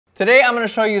Today I'm going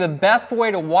to show you the best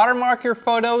way to watermark your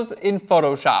photos in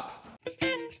Photoshop.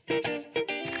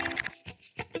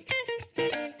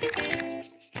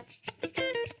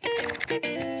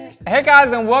 Hey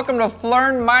guys, and welcome to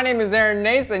Phlearn. My name is Aaron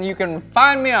Nace, and you can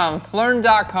find me on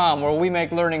Phlearn.com, where we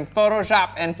make learning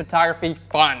Photoshop and photography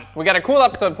fun. We got a cool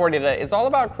episode for you today. It's all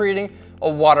about creating a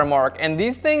watermark, and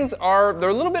these things they're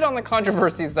a little bit on the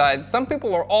controversy side. Some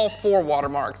people are all for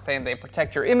watermarks, saying they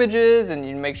protect your images and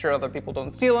you make sure other people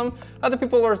don't steal them. Other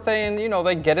people are saying, you know,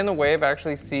 they get in the way of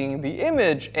actually seeing the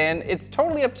image, and it's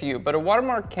totally up to you, but a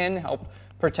watermark can help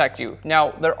protect you.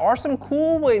 Now, there are some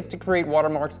cool ways to create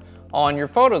watermarks on your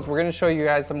photos. We're going to show you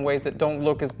guys some ways that don't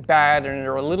look as bad and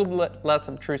are a little bit less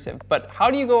obtrusive. But how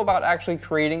do you go about actually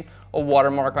creating a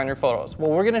watermark on your photos?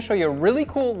 Well, we're going to show you a really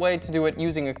cool way to do it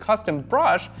using a custom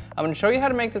brush. I'm going to show you how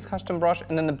to make this custom brush,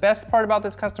 and then the best part about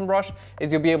this custom brush is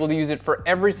you'll be able to use it for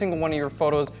every single one of your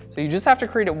photos. So you just have to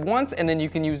create it once, and then you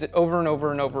can use it over and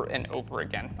over and over and over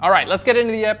again. All right, let's get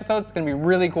into the episode. It's going to be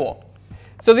really cool.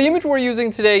 So the image we're using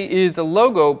today is a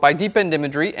logo by Deep End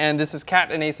Imagery, and this is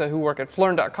Kat and Asa, who work at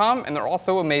Phlearn.com, and they're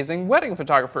also amazing wedding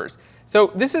photographers.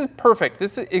 So this is perfect.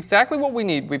 This is exactly what we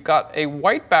need. We've got a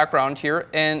white background here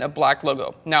and a black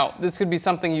logo. Now, this could be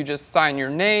something you just sign your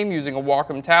name using a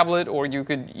Wacom tablet, or you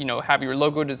could, have your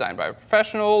logo designed by a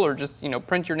professional, or just,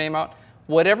 print your name out.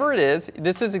 Whatever it is,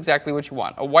 this is exactly what you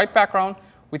want. A white background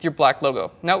with your black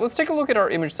logo. Now, let's take a look at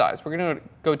our image size. We're going to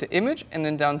go to Image and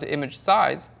then down to Image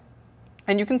Size.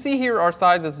 And you can see here our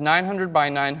size is 900 by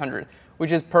 900,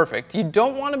 which is perfect. You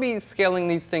don't want to be scaling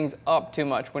these things up too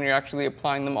much when you're actually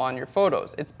applying them on your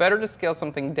photos. It's better to scale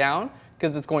something down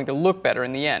because it's going to look better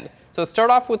in the end. So start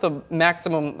off with a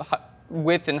maximum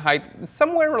width and height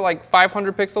somewhere like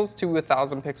 500 pixels to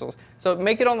 1,000 pixels. So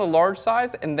make it on the large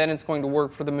size, and then it's going to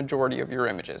work for the majority of your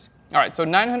images. All right, so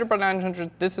 900 by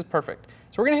 900, this is perfect.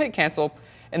 So we're going to hit cancel,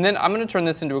 and then I'm going to turn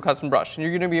this into a custom brush, and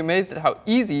you're going to be amazed at how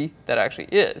easy that actually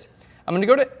is. I'm going to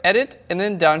go to Edit, and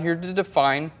then down here to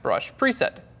Define Brush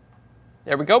Preset.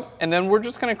 There we go. And then we're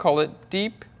just going to call it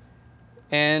Deep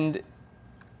End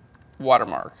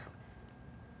Watermark.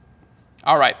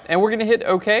 All right, and we're going to hit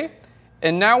OK.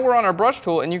 And now we're on our brush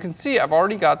tool, and you can see I've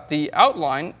already got the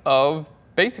outline of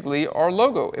basically our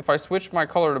logo. If I switch my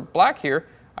color to black here,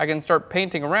 I can start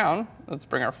painting around. Let's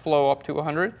bring our flow up to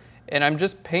 100, and I'm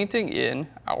just painting in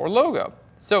our logo.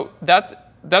 So that's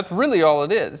really all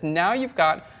it is. Now you've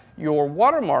got your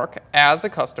watermark as a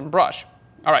custom brush.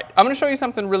 All right, I'm going to show you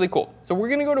something really cool. So we're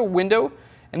going to go to Window,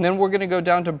 and then we're going to go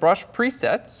down to Brush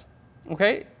Presets.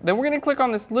 Okay, then we're going to click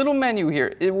on this little menu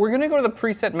here. We're going to go to the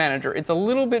Preset Manager. It's a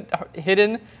little bit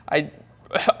hidden. I'm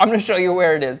going to show you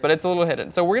where it is, but it's a little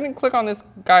hidden. So we're going to click on this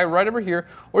guy right over here,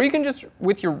 or you can just,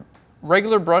 with your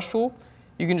regular brush tool,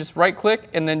 you can just right click,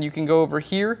 and then you can go over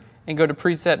here and go to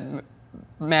Preset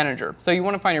Manager. So you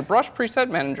want to find your Brush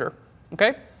Preset Manager,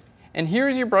 okay? And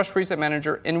here's your Brush Preset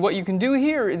Manager, and what you can do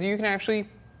here is you can actually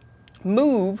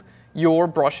move your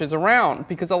brushes around,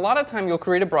 because a lot of time you'll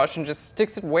create a brush and just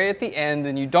sticks it way at the end,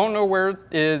 and you don't know where it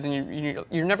is, and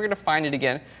you're never going to find it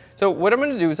again. So what I'm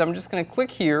going to do is I'm just going to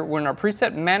click here. We're in our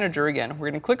Preset Manager again. We're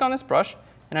going to click on this brush,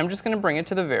 and I'm just going to bring it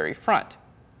to the very front.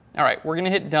 All right, we're going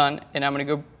to hit Done, and I'm going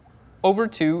to go over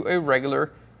to a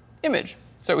regular image.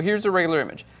 So here's a regular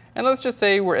image, and let's just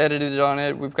say we're edited on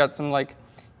it. We've got some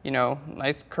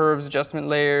nice curves, adjustment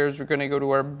layers. We're going to go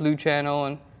to our blue channel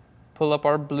and pull up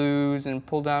our blues and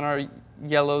pull down our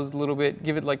yellows a little bit.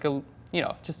 Give it like a,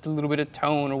 just a little bit of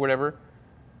tone or whatever.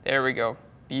 There we go.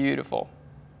 Beautiful.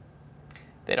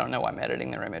 They don't know I'm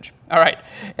editing their image. All right.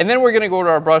 And then we're going to go to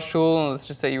our brush tool, and let's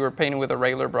just say you were painting with a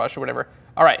regular brush or whatever.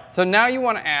 All right. So now you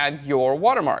want to add your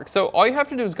watermark. So all you have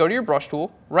to do is go to your brush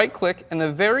tool, right click, and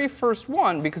the very first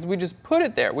one, because we just put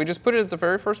it there, we just put it as the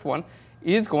very first one,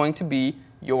 is going to be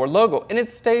your logo, and it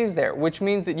stays there, which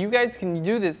means that you guys can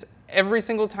do this every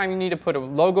single time you need to put a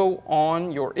logo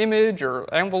on your image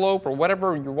or envelope or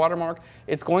whatever, your watermark.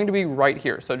 It's going to be right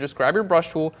here. So just grab your brush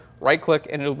tool, right click,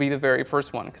 and it'll be the very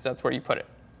first one, because that's where you put it.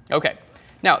 Okay,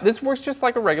 now this works just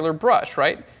like a regular brush,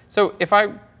 right? So if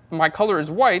my color is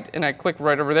white and I click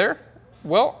right over there,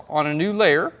 well, on a new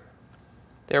layer,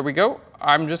 there we go.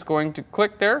 I'm just going to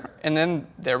click there, and then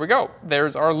there we go.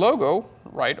 There's our logo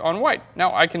right on white.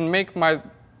 Now I can make my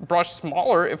brush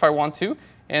smaller if I want to,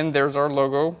 and there's our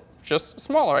logo just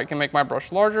smaller. I can make my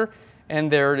brush larger,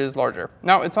 and there it is larger.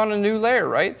 Now it's on a new layer,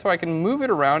 right? So I can move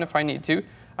it around if I need to.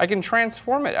 I can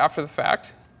transform it after the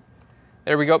fact.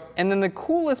 There we go. And then the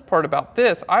coolest part about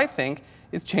this, I think,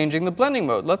 is changing the blending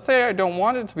mode. Let's say I don't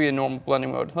want it to be a normal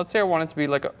blending mode. Let's say I want it to be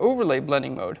like an overlay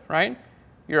blending mode, right?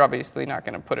 You're obviously not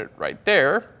going to put it right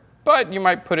there, but you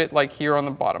might put it like here on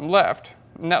the bottom left.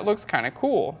 And that looks kind of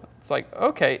cool. It's like,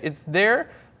 okay, it's there,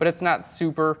 but it's not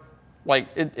super, like,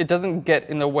 it doesn't get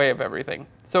in the way of everything.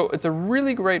 So it's a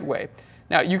really great way.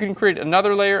 Now you can create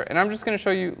another layer, and I'm just gonna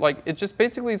show you, like, it just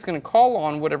basically is gonna call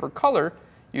on whatever color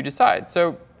you decide.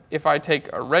 So if I take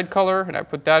a red color and I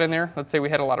put that in there, let's say we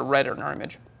had a lot of red in our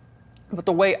image. But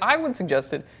the way I would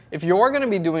suggest it, if you're gonna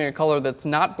be doing a color that's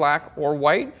not black or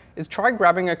white, is try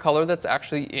grabbing a color that's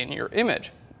actually in your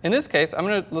image. In this case,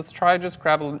 let's try just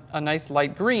grab a nice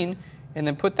light green and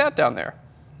then put that down there.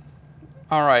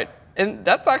 All right, and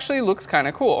that actually looks kind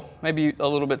of cool. Maybe a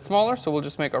little bit smaller, so we'll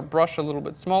just make our brush a little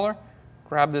bit smaller.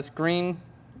 Grab this green,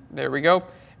 there we go.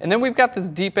 And then we've got this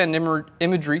deep end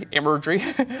imagery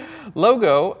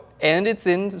logo, and it's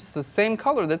in the same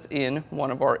color that's in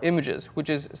one of our images, which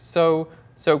is so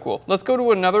cool. Let's go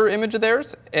to another image of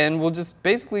theirs, and we'll just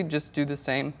basically just do the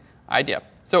same idea.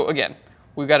 So again,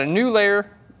 we've got a new layer,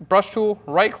 brush tool,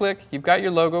 right click, you've got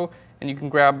your logo, and you can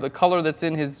grab the color that's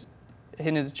in his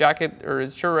jacket or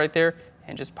his shirt right there,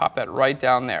 and just pop that right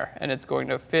down there, and it's going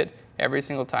to fit every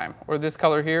single time. Or this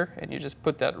color here, and you just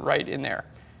put that right in there.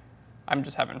 I'm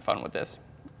just having fun with this,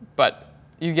 but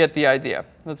you get the idea.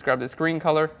 Let's grab this green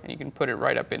color, and you can put it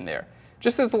right up in there.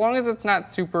 Just as long as it's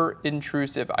not super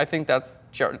intrusive, I think that's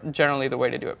generally the way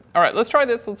to do it. All right, let's try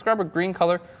this. Let's grab a green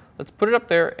color, let's put it up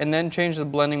there, and then change the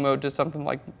blending mode to something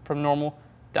like from normal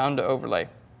down to overlay.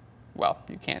 Well,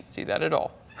 you can't see that at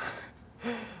all.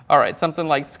 All right, something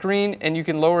like screen, and you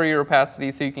can lower your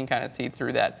opacity so you can kind of see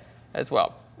through that as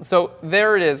well. So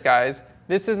there it is, guys.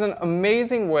 This is an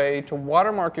amazing way to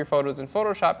watermark your photos in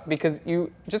Photoshop because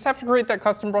you just have to create that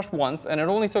custom brush once, and it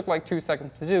only took like 2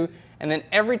 seconds to do. And then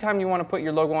every time you want to put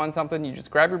your logo on something, you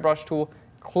just grab your brush tool,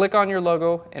 click on your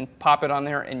logo, and pop it on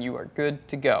there, and you are good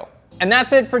to go. And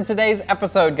that's it for today's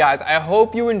episode, guys. I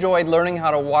hope you enjoyed learning how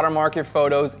to watermark your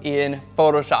photos in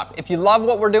Photoshop. If you love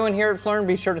what we're doing here at Phlearn,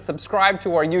 be sure to subscribe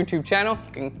to our YouTube channel.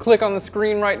 You can click on the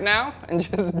screen right now and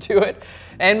just do it.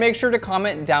 And make sure to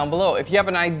comment down below. If you have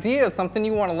an idea of something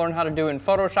you want to learn how to do in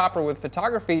Photoshop or with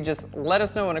photography, just let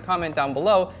us know in a comment down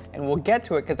below, and we'll get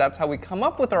to it, because that's how we come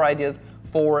up with our ideas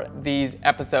for these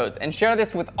episodes. And share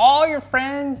this with all your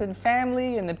friends and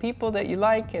family and the people that you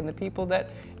like and the people that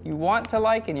you want to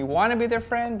like and you want to be their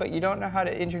friend, but you don't know how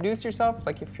to introduce yourself.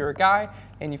 Like if you're a guy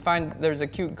and you find there's a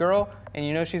cute girl and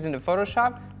you know she's into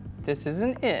Photoshop, this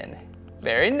isn't in.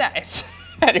 Very nice.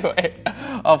 Anyway,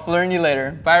 I'll Phlearn you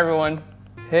later. Bye, everyone.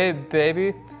 Hey,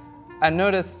 baby. I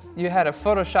noticed you had a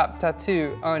Photoshop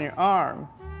tattoo on your arm.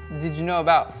 Did you know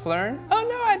about Phlearn? Oh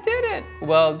no, I didn't.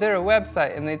 Well, they're a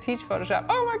website and they teach Photoshop.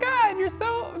 Oh my God, you're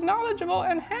so knowledgeable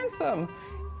and handsome.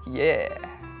 Yeah.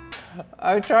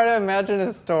 I'm trying to imagine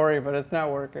a story, but it's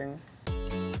not working.